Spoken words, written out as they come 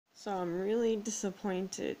So I'm really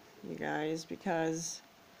disappointed, you guys, because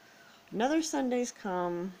another Sunday's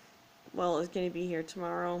come. Well, it's going to be here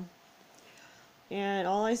tomorrow. And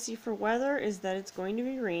all I see for weather is that it's going to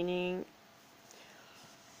be raining.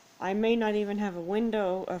 I may not even have a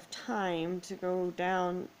window of time to go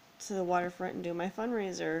down to the waterfront and do my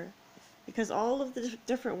fundraiser, because all of the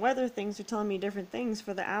different weather things are telling me different things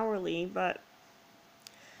for the hourly, but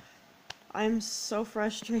I'm so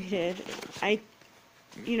frustrated. I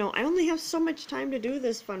only have so much time to do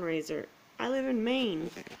this fundraiser. I live in Maine.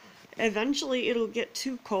 Eventually it'll get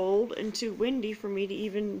too cold and too windy for me to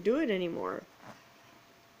even do it anymore.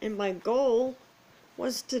 And my goal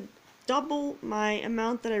was to double my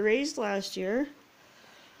amount that I raised last year.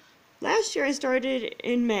 Last year I started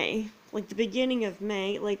in May, like the beginning of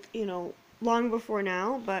May, long before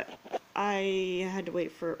now, but I had to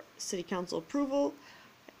wait for city council approval,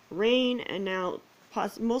 rain, and now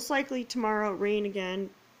most likely tomorrow rain again.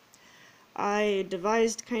 I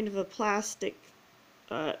devised kind of a plastic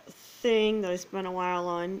thing that I spent a while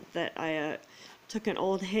on, that I took an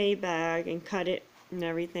old hay bag and cut it and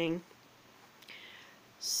everything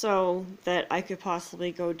so that I could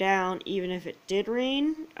possibly go down even if it did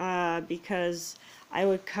rain, because I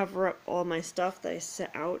would cover up all my stuff that I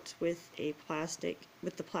set out with the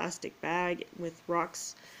plastic bag with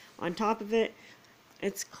rocks on top of it.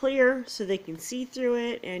 It's clear so they can see through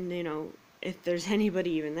it, and if there's anybody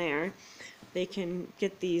even there, they can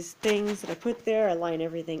get these things that I put there. I line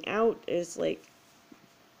everything out. It's like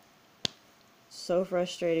so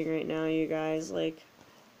frustrating right now, you guys. I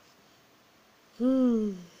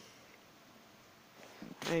mean,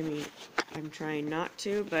 I'm trying not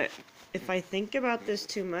to, but if I think about this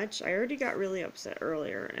too much, I already got really upset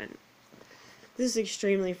earlier, and this is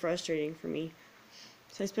extremely frustrating for me.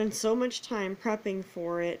 So I spent so much time prepping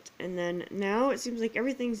for it, and then now it seems like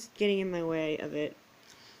everything's getting in my way of it.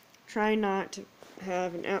 Try not to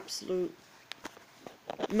have an absolute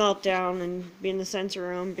meltdown and be in the censor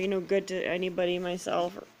room, be no good to anybody,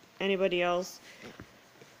 myself or anybody else.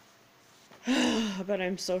 But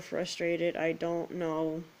I'm so frustrated. I don't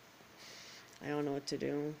know what to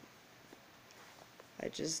do.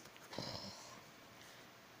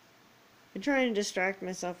 I'm trying to distract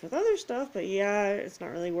myself with other stuff, but yeah, it's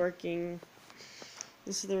not really working.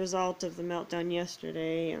 This is the result of the meltdown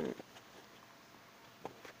yesterday.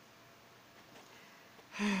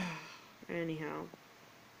 Anyhow.